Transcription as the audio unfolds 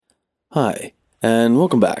Hi, and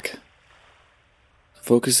welcome back.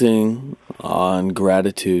 Focusing on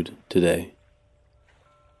gratitude today.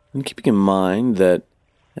 And keeping in mind that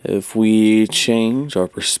if we change our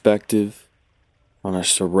perspective on our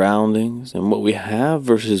surroundings and what we have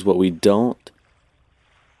versus what we don't,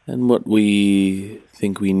 and what we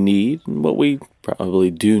think we need and what we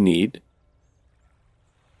probably do need,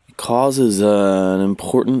 it causes an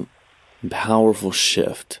important and powerful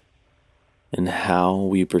shift in how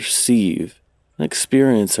we perceive and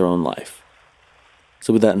experience our own life.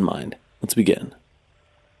 So with that in mind, let's begin.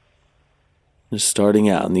 Just starting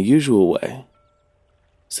out in the usual way,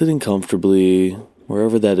 sitting comfortably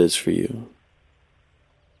wherever that is for you.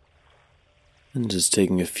 And just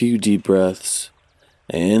taking a few deep breaths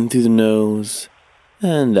in through the nose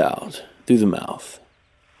and out through the mouth.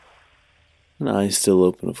 And eyes still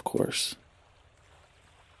open, of course.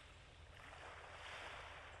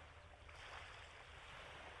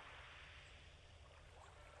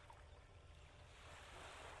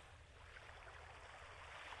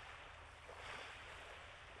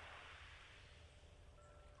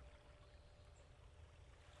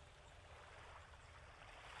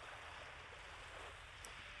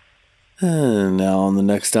 And now on the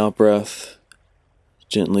next out breath,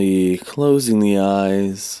 gently closing the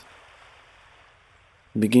eyes,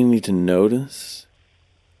 beginning to notice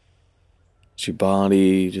as your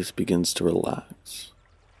body just begins to relax.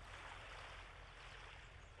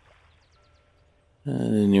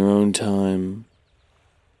 And in your own time,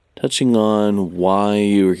 touching on why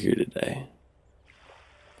you are here today.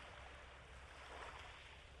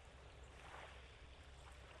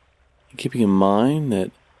 Keeping in mind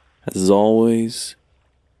that, as always,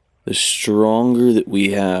 the stronger that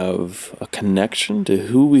we have a connection to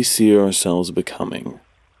who we see ourselves becoming,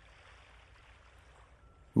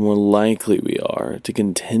 the more likely we are to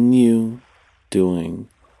continue doing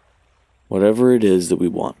whatever it is that we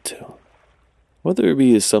want to. Whether it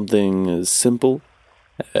be something as simple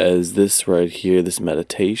as this right here, this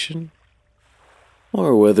meditation,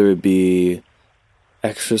 or whether it be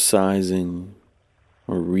exercising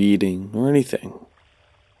or reading or anything.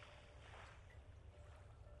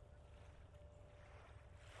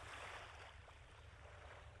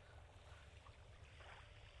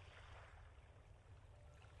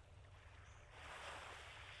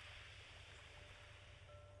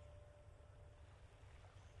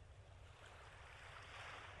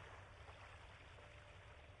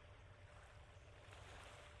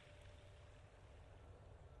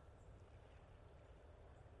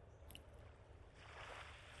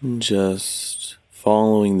 Just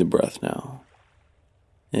following the breath now,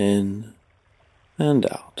 in and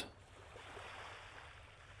out.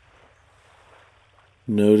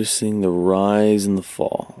 Noticing the rise and the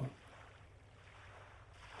fall.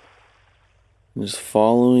 And just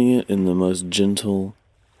following it in the most gentle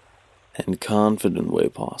and confident way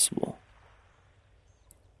possible.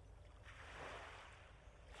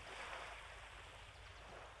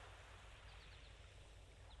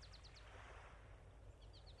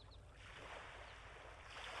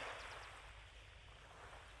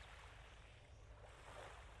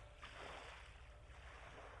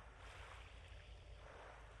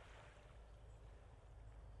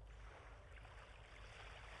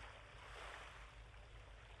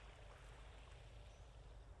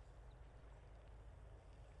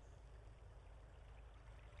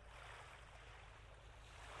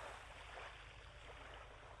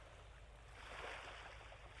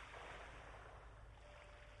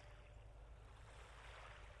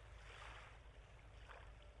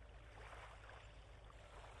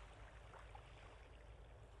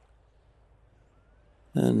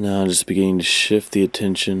 And now just beginning to shift the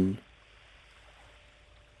attention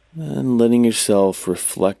and letting yourself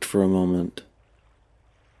reflect for a moment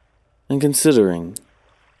and considering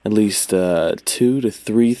at least 2 to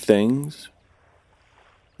 3 things,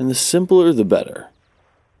 and the simpler the better,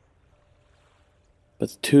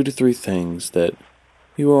 but 2 to 3 things that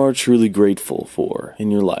you are truly grateful for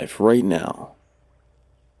in your life right now.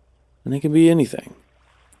 And it can be anything.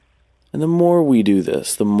 And the more we do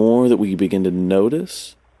this, the more that we begin to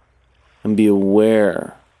notice and be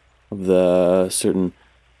aware of the certain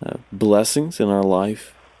blessings in our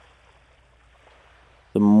life,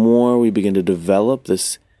 the more we begin to develop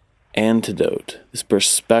this antidote, this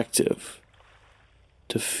perspective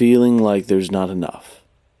to feeling like there's not enough,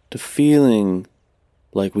 to feeling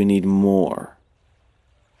like we need more.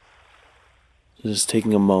 So just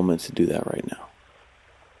taking a moment to do that right now.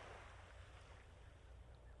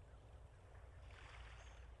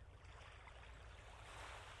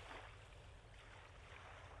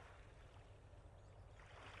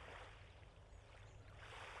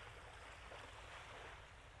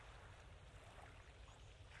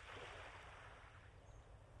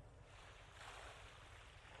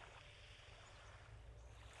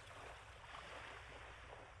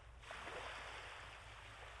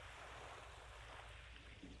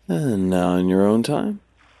 And now in your own time,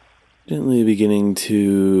 gently beginning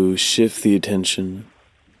to shift the attention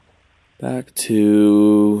back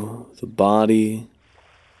to the body,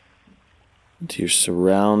 to your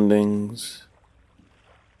surroundings,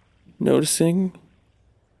 noticing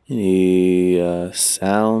any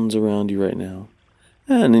sounds around you right now.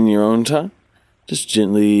 And in your own time, just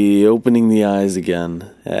gently opening the eyes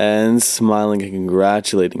again and smiling and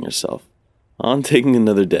congratulating yourself on taking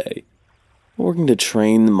another day, working to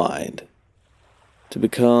train the mind to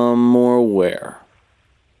become more aware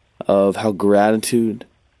of how gratitude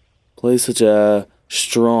plays such a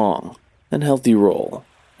strong and healthy role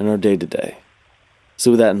in our day-to-day.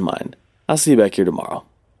 So with that in mind, I'll see you back here tomorrow.